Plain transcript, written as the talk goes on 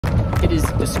It is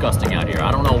disgusting out here.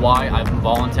 I don't know why I'm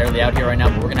voluntarily out here right now,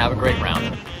 but we're gonna have a great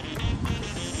round.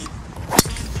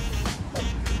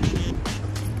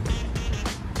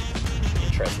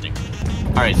 Interesting.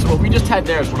 All right, so what we just had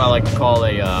there is what I like to call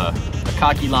a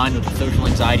cocky line with a social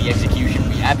anxiety execution.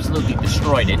 We absolutely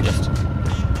destroyed it, just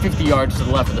 50 yards to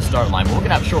the left of the start line, but we're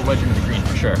gonna have a short wedge into the green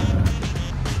for sure.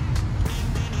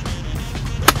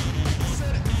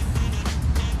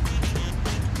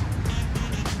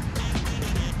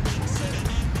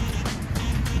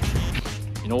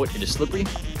 You know what? It is slippery,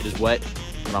 it is wet,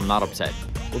 but I'm not upset.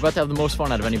 We're about to have the most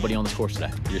fun out of anybody on this course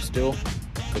today. We're still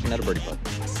looking at a birdie putt.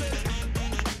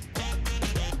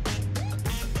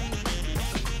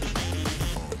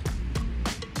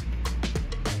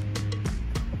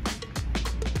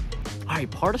 All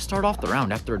right, par to start off the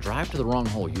round after a drive to the wrong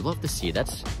hole. You love to see it.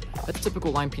 That's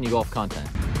typical Linepeenie Golf content.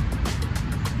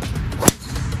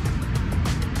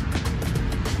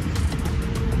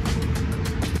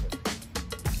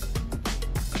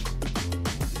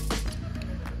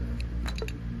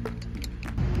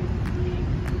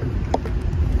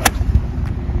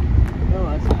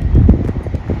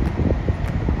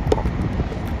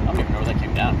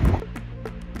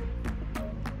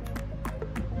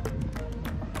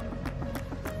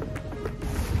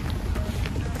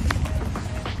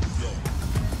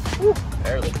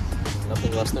 Barely.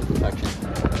 Nothing less than perfection.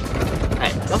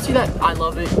 Hey, y'all see that? I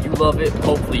love it, you love it,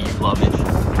 hopefully you love it.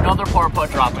 Another par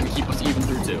putt drop and keep us even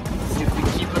through two. See if we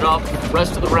can keep it up,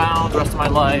 rest of the round, rest of my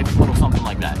life, a little something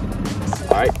like that.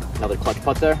 All right, another clutch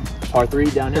putt there. Par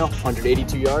 3 downhill,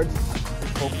 182 yards.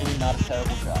 Hopefully not a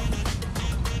terrible shot.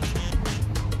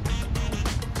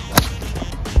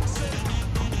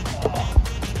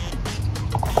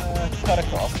 Cut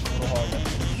across a little hard.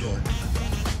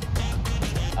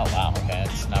 Oh wow, okay,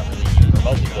 it's not really even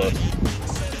remotely close.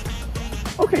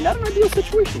 Okay, not an ideal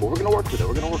situation, but we're gonna work with it,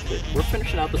 We're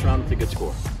finishing out this round with a good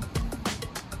score.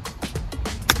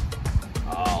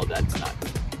 Oh, that's not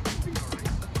good.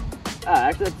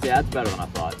 Actually, that's better than I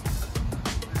thought.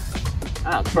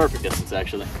 It's perfect distance,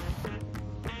 actually.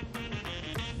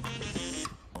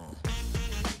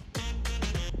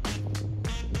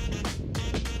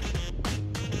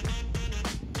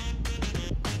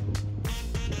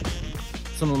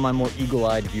 Some of my more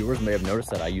eagle-eyed viewers may have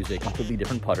noticed that I use a completely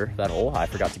different putter that hole. I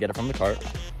forgot to get it from the cart.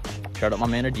 Shout out my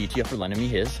man Aditya for lending me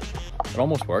his. It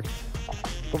almost worked,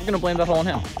 but we're gonna blame that hole on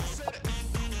him.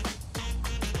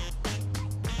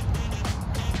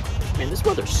 Man, this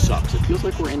weather sucks. It feels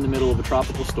like we're in the middle of a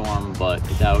tropical storm, but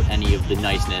without any of the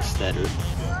niceness that are...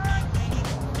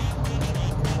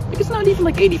 Like, it's not even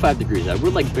like 85 degrees out. We're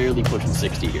like barely pushing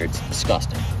 60 here. It's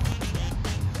disgusting.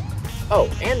 Oh,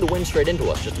 and the wind straight into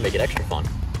us just to make it extra fun.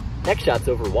 Next shot's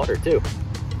over water, too.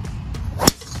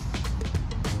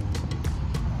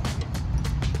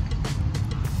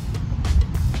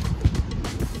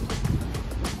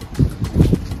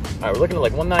 All right, we're looking at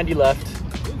like 190 left.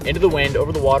 Into the wind,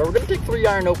 over the water. We're gonna take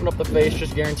 3-iron, open up the face,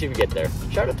 just guarantee we get there.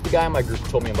 Shout out to the guy in my group who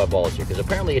told me about balls here, because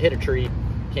apparently it hit a tree,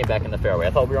 came back in the fairway. I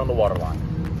thought we were on the water line.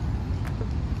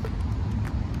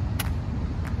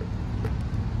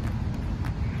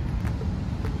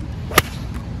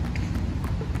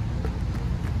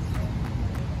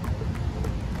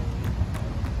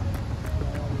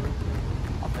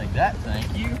 I'll take that,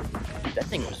 thank you. That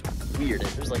thing was weird.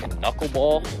 It was like a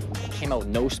knuckleball. Came out with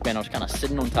no spin. I was kind of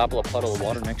sitting on top of a puddle of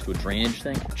water next to a drainage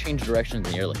thing. Changed directions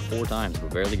in the air like 4 times,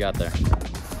 but barely got there.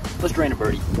 Let's drain a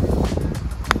birdie.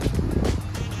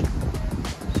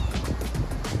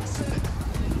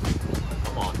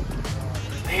 Come on.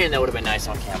 Man, that would have been nice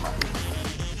on camera.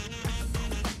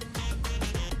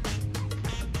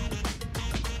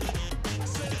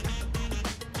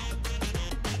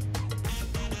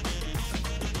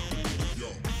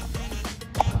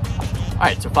 All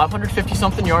right, so 550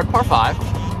 something yard, par 5.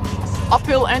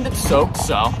 Uphill and it's soaked,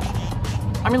 so.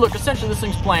 I mean, look, essentially this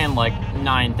thing's playing like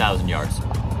 9,000 yards,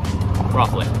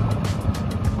 roughly.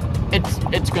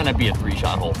 It's gonna be a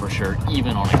 3-shot hole for sure,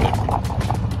 even on a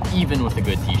good, even with a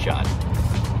good tee shot.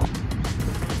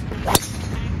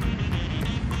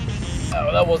 Oh,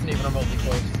 that wasn't even remotely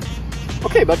close.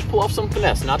 Okay, about to pull off some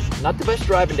finesse. Not the best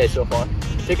driving day so far.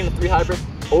 Taking the 3 hybrid,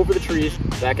 over the trees,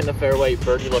 back in the fairway,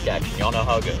 birdie look action. Y'all know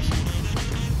how it goes.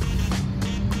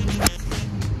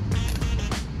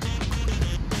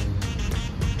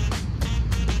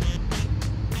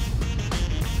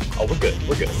 Oh, we're good,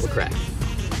 we're cracked.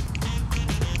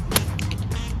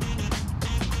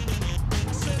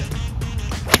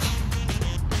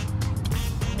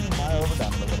 I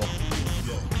overdone it a little.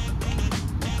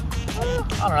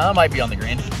 I don't know, that might be on the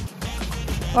green.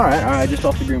 All right, just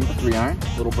off the green with a 3-iron.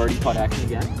 Little birdie putt action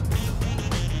again.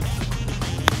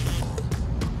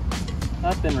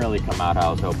 That didn't really come out how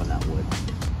I was hoping that would.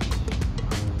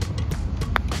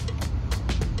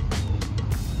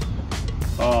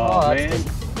 Oh man,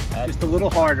 just a little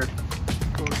harder.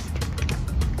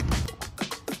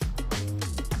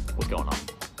 What's going on?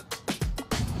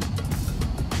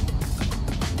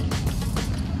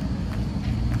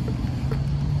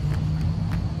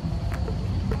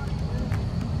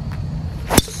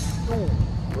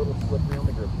 A little slippery on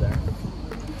the grip there.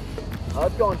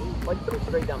 It's going like pretty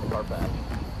straight down the car path.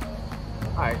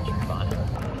 Alright, should be fine.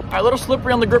 Alright, a little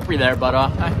slippery on the grippery there, but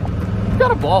I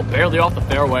got a ball barely off the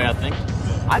fairway, I think.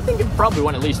 I think it probably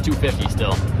went at least 250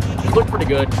 still. It looked pretty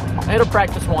good. I hit a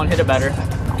practice one, hit it better.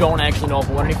 Don't actually know if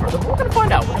it went any further, but we're gonna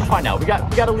find out. We're gonna find out. We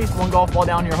got at least one golf ball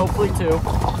down here, hopefully two.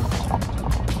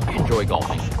 I enjoy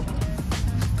golfing.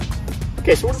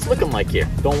 Okay, so what it's looking like here.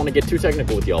 Don't want to get too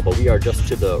technical with y'all, but we are just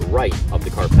to the right of the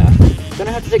car path.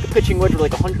 Gonna have to take a pitching wedge with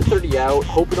like 130 out.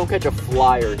 Hope we don't catch a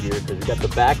flyer here because we got the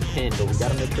back pin, but we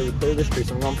gotta make sure we clear this tree.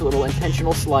 So I'm going for a little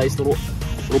intentional slice, little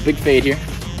big fade here.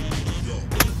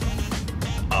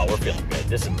 Oh, we're feeling good.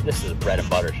 This is a bread and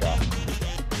butter shot.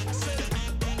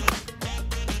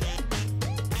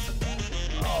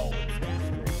 Oh,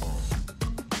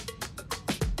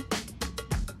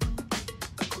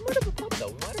 we might have a putt though.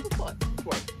 We might have a putt.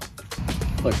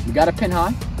 Look, we got a pin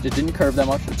high. Just didn't curve that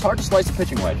much. It's hard to slice a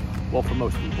pitching wedge. Well, for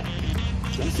most people.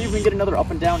 So let's see if we can get another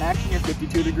up and down action here.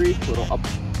 52 degree, little up,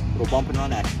 little bump and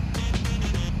run action.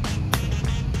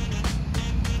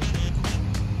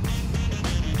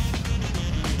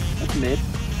 That's mid.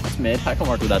 That's mid. I can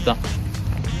work with that though.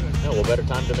 No, well, better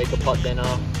time to make a putt than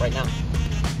right now.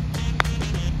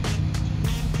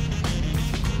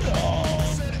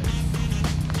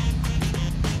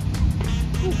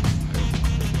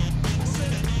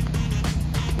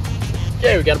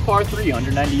 Okay, we got a par 3,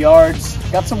 190 yards.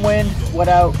 Got some wind, wet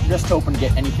out. Just hoping to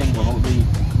get anything remotely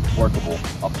workable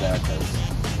up there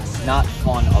because not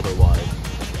fun otherwise.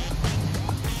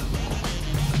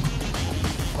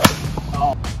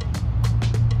 Oh.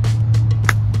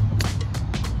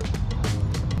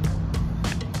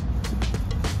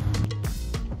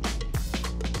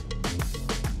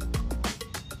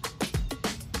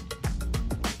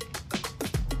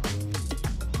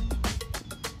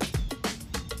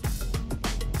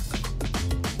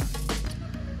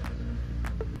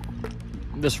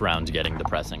 This round's getting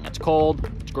depressing. It's cold,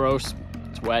 it's gross,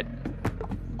 it's wet.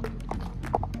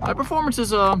 My performance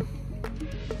is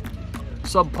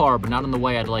subpar, but not in the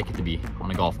way I'd like it to be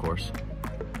on a golf course.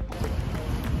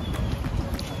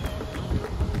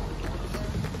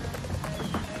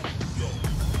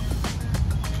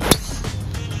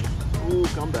 Ooh,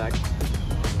 come back.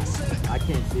 I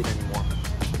can't see it anymore.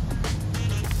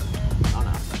 Oh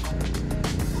no.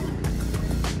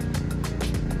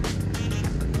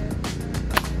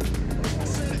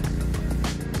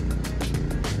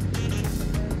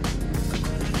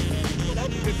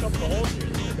 Couple of holes here,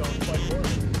 so we're going quite forward.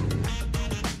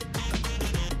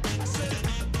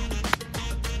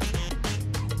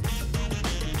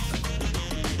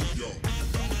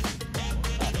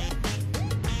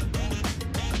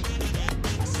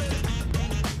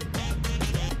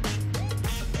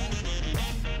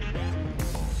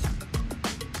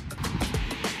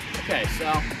 Okay, so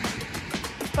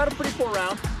had a pretty poor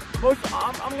round.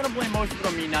 I'm gonna blame most of it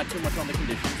on me, not too much on the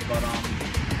conditions, but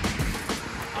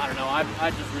I don't know,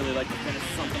 I just really like to finish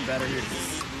something better here.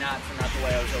 Just not the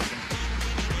way I was hoping.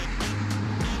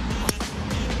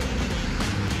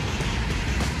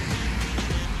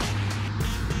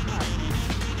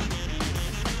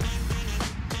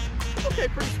 Okay,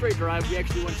 pretty straight drive. We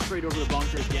actually went straight over the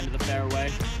bunker at the end of the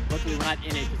fairway. Luckily, we're not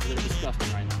in it because they're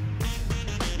disgusting right now.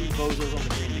 These bozos on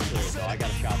the green to clear, so I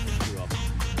got a shot to screw up.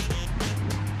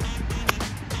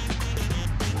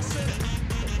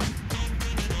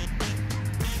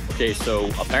 Okay, so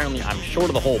apparently I'm short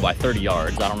of the hole by 30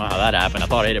 yards. I don't know how that happened. I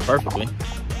thought I hit it perfectly. I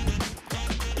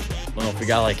don't know if we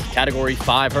got like category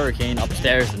 5 hurricane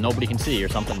upstairs that nobody can see or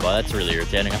something, but that's really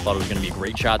irritating. I thought it was going to be a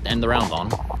great shot to end the round on.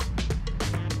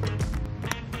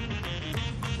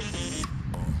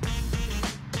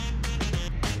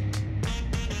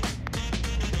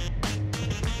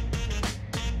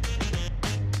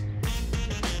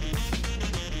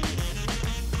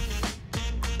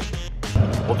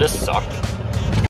 Well, this sucked.